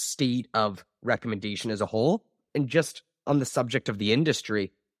next state of recommendation as a whole. And just on the subject of the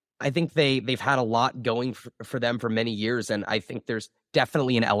industry, I think they've had a lot going for them for many years. And I think there's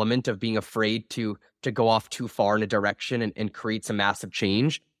definitely an element of being afraid to go off too far in a direction and create some massive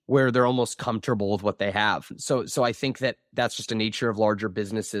change where they're almost comfortable with what they have. So I think that's just a nature of larger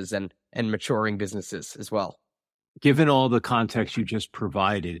businesses and maturing businesses as well. Given all the context you just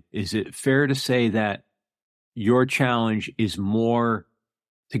provided, is it fair to say that your challenge is more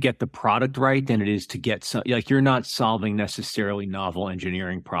to get the product right than it is to get some, like you're not solving necessarily novel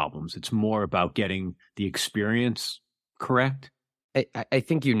engineering problems. It's more about getting the experience correct? I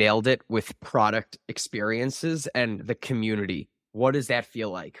think you nailed it with product experiences and the community. What does that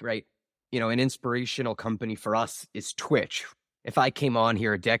feel like, right? an inspirational company for us is Twitch. If I came on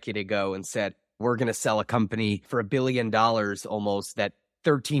here a decade ago and said, we're going to sell a company for $1 billion almost that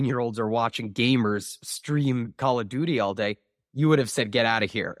 13-year-olds are watching gamers stream Call of Duty all day, you would have said, get out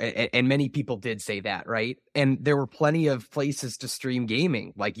of here. And many people did say that, right? And there were plenty of places to stream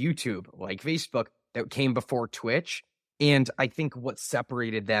gaming, like YouTube, like Facebook, that came before Twitch. And I think what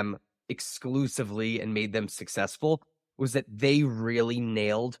separated them exclusively and made them successful was that they really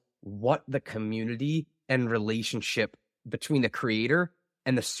nailed what the community and relationship between the creator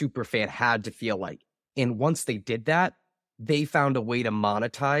and the super fan had to feel like. And once they did that, they found a way to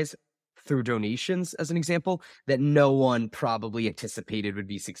monetize through donations, as an example, that no one probably anticipated would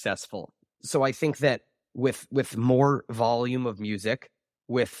be successful. So I think that with more volume of music,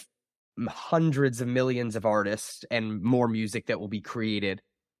 with hundreds of millions of artists and more music that will be created,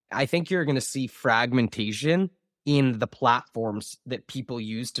 I think you're going to see fragmentation in the platforms that people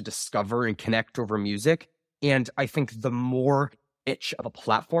use to discover and connect over music. And I think the more niche of a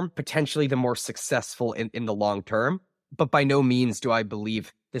platform, potentially the more successful in the long term. But by no means do I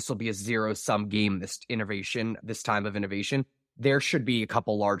believe this will be a zero-sum game, this time of innovation. There should be a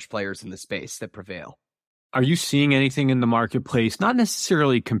couple large players in the space that prevail. Are you seeing anything in the marketplace, not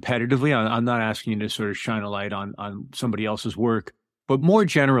necessarily competitively? I'm not asking you to sort of shine a light on somebody else's work, but more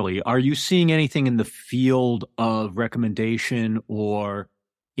generally, are you seeing anything in the field of recommendation or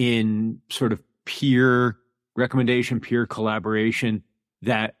in sort of peer recommendation, peer collaboration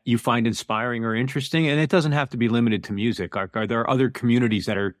that you find inspiring or interesting? And it doesn't have to be limited to music. Are there other communities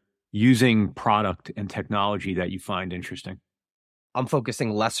that are using product and technology that you find interesting? I'm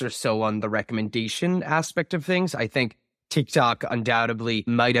focusing less or so on the recommendation aspect of things. I think TikTok undoubtedly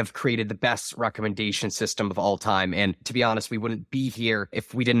might have created the best recommendation system of all time. And to be honest, we wouldn't be here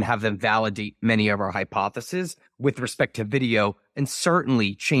if we didn't have them validate many of our hypotheses with respect to video and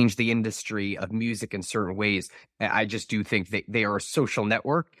certainly change the industry of music in certain ways. I just do think that they are a social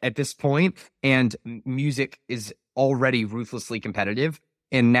network at this point, and music is already ruthlessly competitive.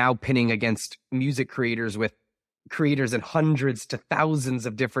 And now pinning against music creators with creators in hundreds to thousands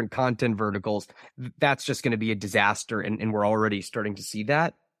of different content verticals, that's just going to be a disaster. And we're already starting to see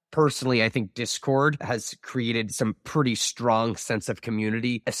that. Personally, I think Discord has created some pretty strong sense of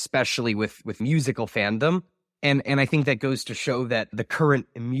community, especially with musical fandom. And I think that goes to show that the current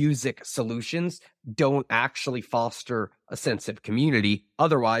music solutions don't actually foster a sense of community.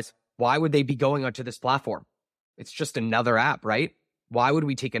 Otherwise, why would they be going onto this platform? It's just another app, right? Why would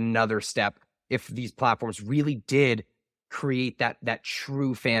we take another step if these platforms really did create that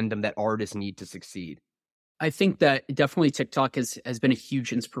true fandom that artists need to succeed? I think that definitely TikTok has been a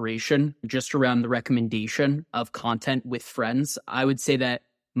huge inspiration just around the recommendation of content with friends. I would say that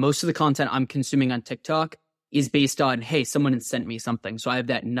most of the content I'm consuming on TikTok is based on, hey, someone has sent me something, so I have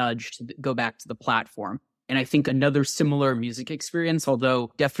that nudge to go back to the platform. And I think another similar music experience,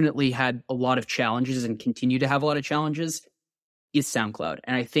 although definitely had a lot of challenges and continue to have a lot of challenges, is SoundCloud.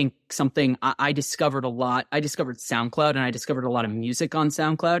 And I think something I discovered SoundCloud, and I discovered a lot of music on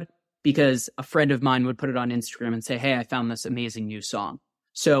SoundCloud because a friend of mine would put it on Instagram and say, hey, I found this amazing new song.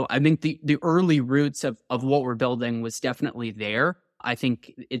 So I think the early roots of what we're building was definitely there. I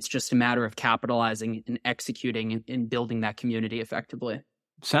think it's just a matter of capitalizing and executing and building that community effectively.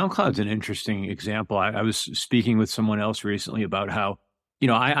 SoundCloud's an interesting example. I was speaking with someone else recently about how,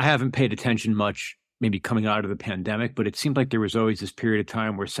 I haven't paid attention much maybe coming out of the pandemic, but it seemed like there was always this period of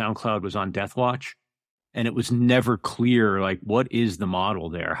time where SoundCloud was on death watch, and it was never clear, like, what is the model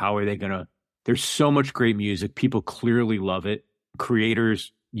there? How are they going to, there's so much great music. People clearly love it.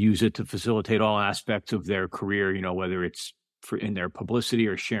 Creators use it to facilitate all aspects of their career, whether it's in their publicity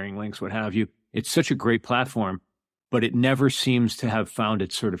or sharing links, what have you. It's such a great platform, but it never seems to have found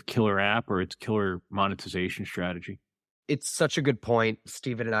its sort of killer app or its killer monetization strategy. It's such a good point.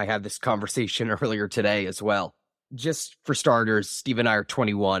 Steven and I had this conversation earlier today as well. Just for starters, Steve and I are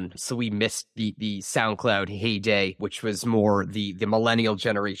 21, so we missed the SoundCloud heyday, which was more the millennial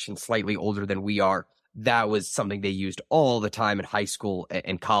generation, slightly older than we are. That was something they used all the time in high school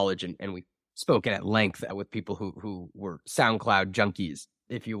and college, and we've spoken at length with people who were SoundCloud junkies,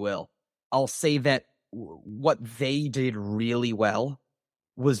 if you will. I'll say that what they did really well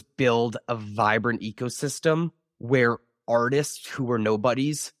was build a vibrant ecosystem where artists who were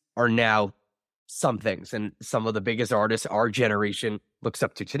nobodies are now some things. And some of the biggest artists our generation looks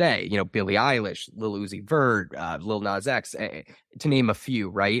up to today, Billie Eilish, Lil Uzi Vert, Lil Nas X, to name a few,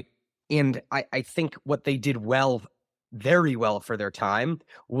 right? And I think what they did well, very well for their time,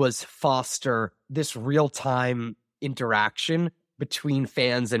 was foster this real-time interaction between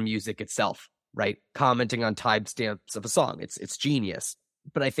fans and music itself, right? Commenting on timestamps of a song. It's genius.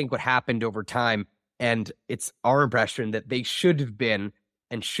 But I think what happened over time, and it's our impression that they should have been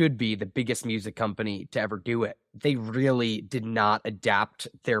and should be the biggest music company to ever do it. They really did not adapt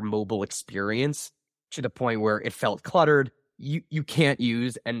their mobile experience to the point where it felt cluttered. You can't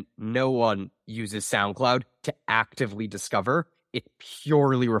use, and no one uses SoundCloud to actively discover. It's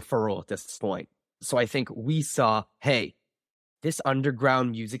purely referral at this point. So I think we saw, hey, this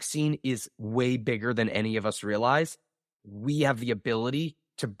underground music scene is way bigger than any of us realize. We have the ability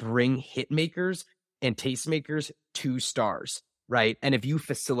to bring hit makers and tastemakers to stars, right? And if you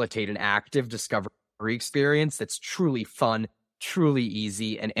facilitate an active discovery experience that's truly fun, truly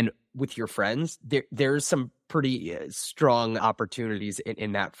easy, and with your friends, there's some pretty strong opportunities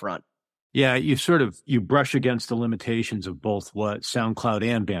in that front. Yeah, you brush against the limitations of both what SoundCloud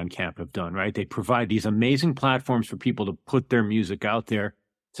and Bandcamp have done, right? They provide these amazing platforms for people to put their music out there,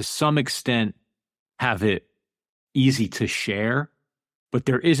 to some extent have it easy to share, but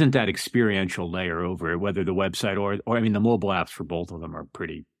there isn't that experiential layer over it, whether the website or I mean, the mobile apps for both of them are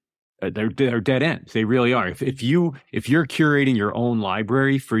pretty, they're dead ends. They really are. If you're curating your own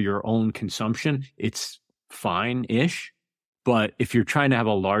library for your own consumption, it's fine-ish. But if you're trying to have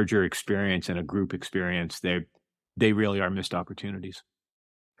a larger experience and a group experience, they really are missed opportunities.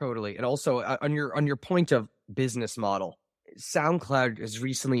 Totally. And also on your point of business model, SoundCloud has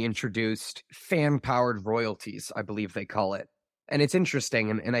recently introduced fan-powered royalties, I believe they call it. And it's interesting.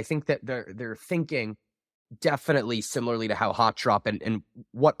 And I think that they're thinking definitely similarly to how Hot Drop and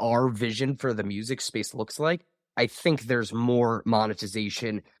what our vision for the music space looks like. I think there's more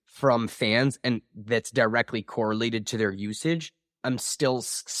monetization from fans, and that's directly correlated to their usage. I'm still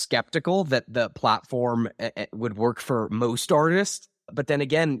skeptical that the platform would work for most artists. But then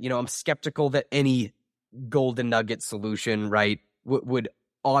again, I'm skeptical that any golden nugget solution, right, would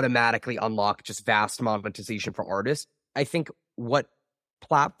automatically unlock just vast monetization for artists. I think what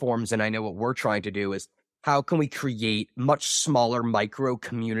platforms, and I know what we're trying to do, is how can we create much smaller micro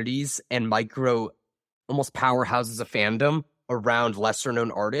communities and micro almost powerhouses of fandom around lesser known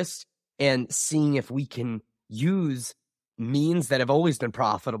artists, and seeing if we can use means that have always been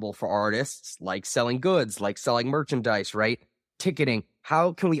profitable for artists, like selling goods, like selling merchandise, right? Ticketing.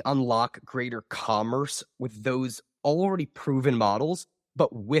 How can we unlock greater commerce with those already proven models,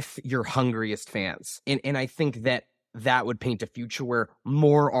 but with your hungriest fans? And I think that would paint a future where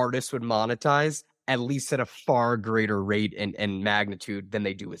more artists would monetize, at least at a far greater rate and magnitude than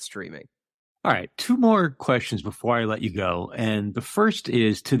they do with streaming. All right, 2 more questions before I let you go. And the first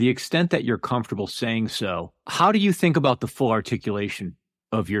is, to the extent that you're comfortable saying so, how do you think about the full articulation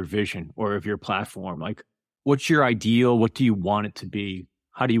of your vision or of your platform? Like, what's your ideal? What do you want it to be?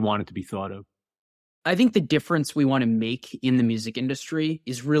 How do you want it to be thought of? I think the difference we want to make in the music industry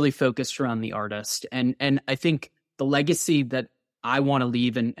is really focused around the artist. And I think the legacy that I want to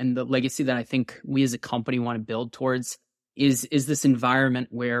leave and the legacy that I think we as a company want to build towards is this environment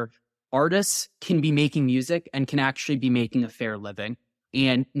where artists can be making music and can actually be making a fair living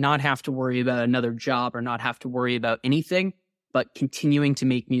and not have to worry about another job or not have to worry about anything, but continuing to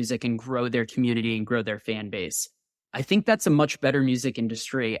make music and grow their community and grow their fan base. I think that's a much better music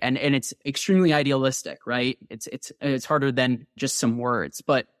industry, and it's extremely idealistic, right? It's harder than just some words,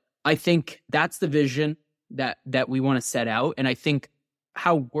 but I think that's the vision that we want to set out. And I think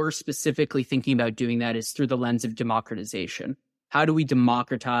how we're specifically thinking about doing that is through the lens of democratization. How do we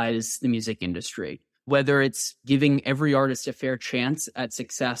democratize the music industry? Whether it's giving every artist a fair chance at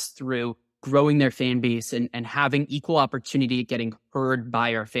success through growing their fan base and having equal opportunity at getting heard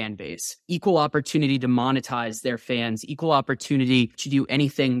by our fan base, equal opportunity to monetize their fans, equal opportunity to do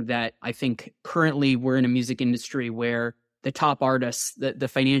anything that I think currently we're in a music industry where the top artists, the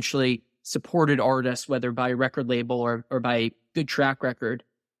financially supported artists, whether by record label or by good track record,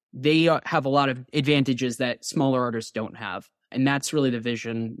 they have a lot of advantages that smaller artists don't have. And that's really the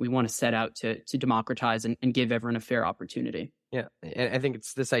vision we want to set out to democratize and give everyone a fair opportunity. Yeah, and I think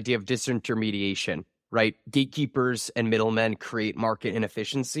it's this idea of disintermediation, right? Gatekeepers and middlemen create market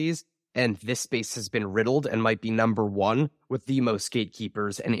inefficiencies, and this space has been riddled and might be number one with the most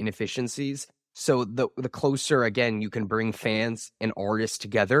gatekeepers and inefficiencies. So the closer, again, you can bring fans and artists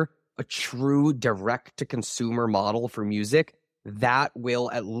together, a true direct-to-consumer model for music, that will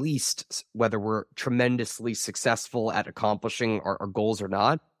at least, whether we're tremendously successful at accomplishing our goals or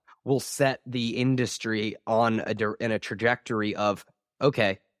not, will set the industry on in a trajectory of,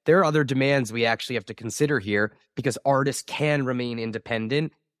 okay, there are other demands we actually have to consider here because artists can remain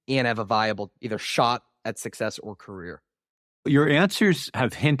independent and have a viable either shot at success or career. Your answers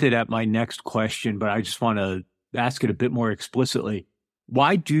have hinted at my next question, but I just want to ask it a bit more explicitly.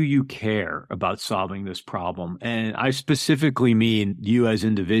 Why do you care about solving this problem? And I specifically mean you as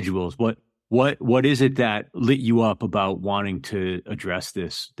individuals. What is it that lit you up about wanting to address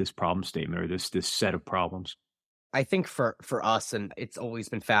this problem statement or this set of problems? I think for us, and it's always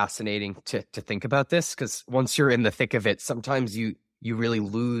been fascinating to think about this, because once you're in the thick of it, sometimes you really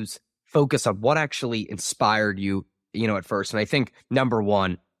lose focus on what actually inspired you, at first. And I think number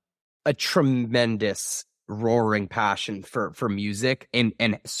one, a tremendous roaring passion for music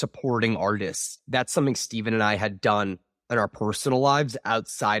and supporting artists. That's something Steven and I had done in our personal lives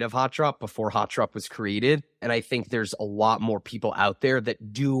outside of Hot Drop before Hot Drop was created. And I think there's a lot more people out there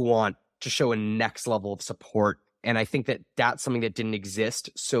that do want to show a next level of support. And I think that that's something that didn't exist.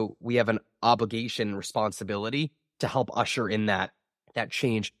 So we have an obligation and responsibility to help usher in that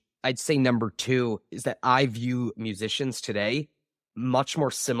change. I'd say number two is that I view musicians today much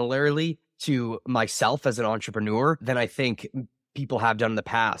more similarly to myself as an entrepreneur than I think people have done in the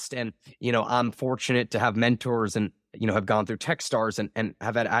past. And, I'm fortunate to have mentors and, have gone through Techstars and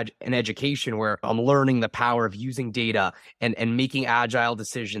have had an education where I'm learning the power of using data and making agile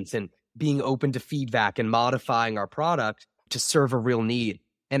decisions and being open to feedback and modifying our product to serve a real need.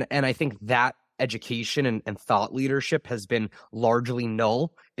 And I think that education and thought leadership has been largely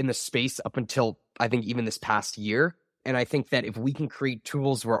null in the space up until I think even this past year. And I think that if we can create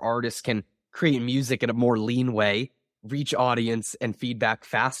tools where artists can create music in a more lean way, reach audience and feedback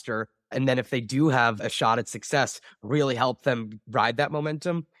faster, and then if they do have a shot at success, really help them ride that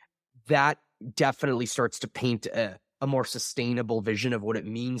momentum, that definitely starts to paint a more sustainable vision of what it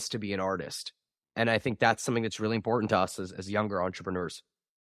means to be an artist. And I think that's something that's really important to us as younger entrepreneurs.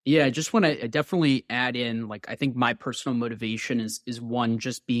 Yeah, I just want to definitely add in, I think my personal motivation is one,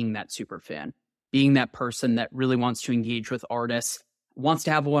 just being that super fan, being that person that really wants to engage with artists, wants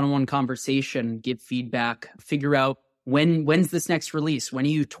to have a one-on-one conversation, give feedback, figure out when's this next release? When are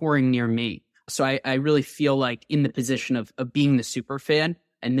you touring near me? So I really feel like in the position of being the super fan,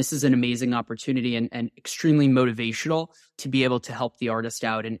 and this is an amazing opportunity and extremely motivational to be able to help the artist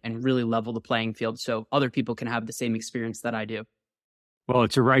out and really level the playing field so other people can have the same experience that I do. Well,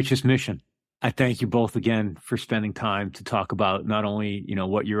 it's a righteous mission. I thank you both again for spending time to talk about not only,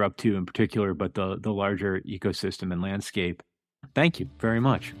 what you're up to in particular, but the larger ecosystem and landscape. Thank you very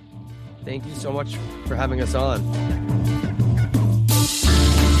much. Thank you so much for having us on.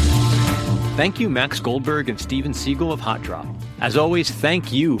 Thank you, Max Goldberg and Steven Siegel of Hot Drop. As always,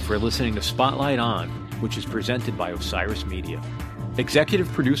 thank you for listening to Spotlight On, which is presented by Osiris Media.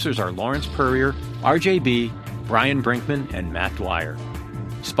 Executive producers are Lawrence Purrier, RJB, Brian Brinkman, and Matt Dwyer.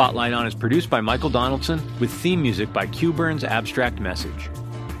 Spotlight On is produced by Michael Donaldson with theme music by Q Burn's Abstract Message.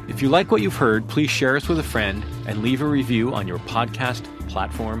 If you like what you've heard, please share us with a friend and leave a review on your podcast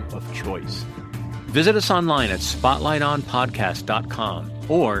platform of choice. Visit us online at spotlightonpodcast.com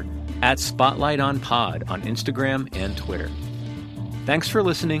or at SpotlightOnPod on Instagram and Twitter. Thanks for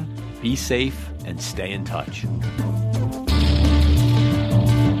listening, be safe, and stay in touch.